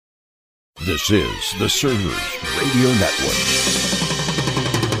This is the Servers Radio Network.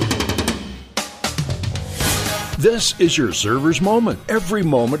 This is your server's moment. Every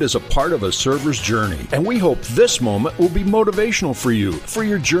moment is a part of a server's journey, and we hope this moment will be motivational for you, for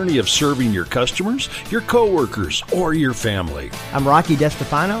your journey of serving your customers, your coworkers, or your family. I'm Rocky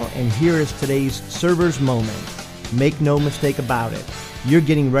DeStefano, and here is today's server's moment. Make no mistake about it. You're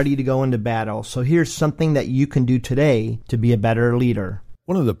getting ready to go into battle, so here's something that you can do today to be a better leader.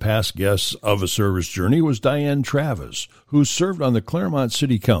 One of the past guests of A Server's Journey was Diane Travis, who served on the Claremont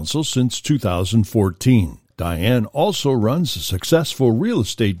City Council since 2014. Diane also runs a successful real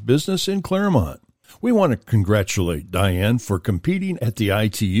estate business in Claremont. We want to congratulate Diane for competing at the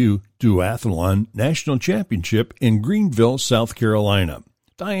ITU Duathlon National Championship in Greenville, South Carolina.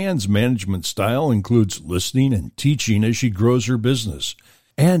 Diane's management style includes listening and teaching as she grows her business.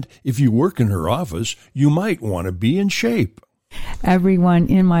 And if you work in her office, you might want to be in shape. Everyone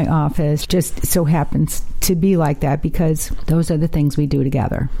in my office just so happens to be like that because those are the things we do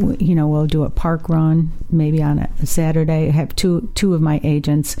together. We'll do a park run maybe on a Saturday. I have two of my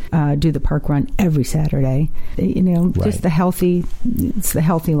agents do the park run every Saturday. Right. Just the healthy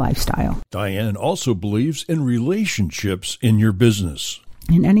lifestyle. Diane also believes in relationships in your business.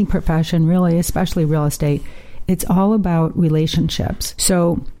 In any profession, really, especially real estate, it's all about relationships.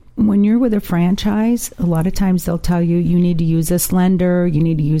 So when you're with a franchise, a lot of times they'll tell you, you need to use this lender, you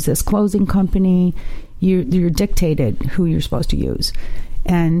need to use this closing company. You're dictated who you're supposed to use.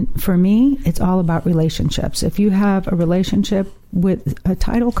 And for me, it's all about relationships. If you have a relationship with a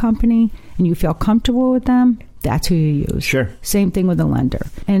title company and you feel comfortable with them, that's who you use. Sure. Same thing with a lender.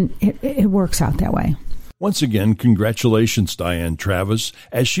 And it works out that way. Once again, congratulations, Diane Travis,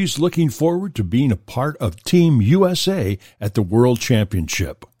 as she's looking forward to being a part of Team USA at the World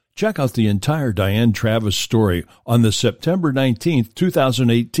Championship. Check out the entire Diane Travis story on the September 19th,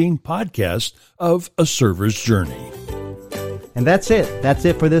 2018 podcast of A Server's Journey. And that's it. That's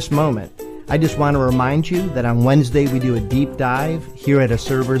it for this moment. I just want to remind you that on Wednesday we do a deep dive here at A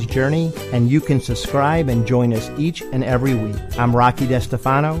Server's Journey, and you can subscribe and join us each and every week. I'm Rocky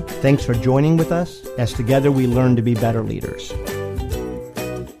DeStefano. Thanks for joining with us as together we learn to be better leaders.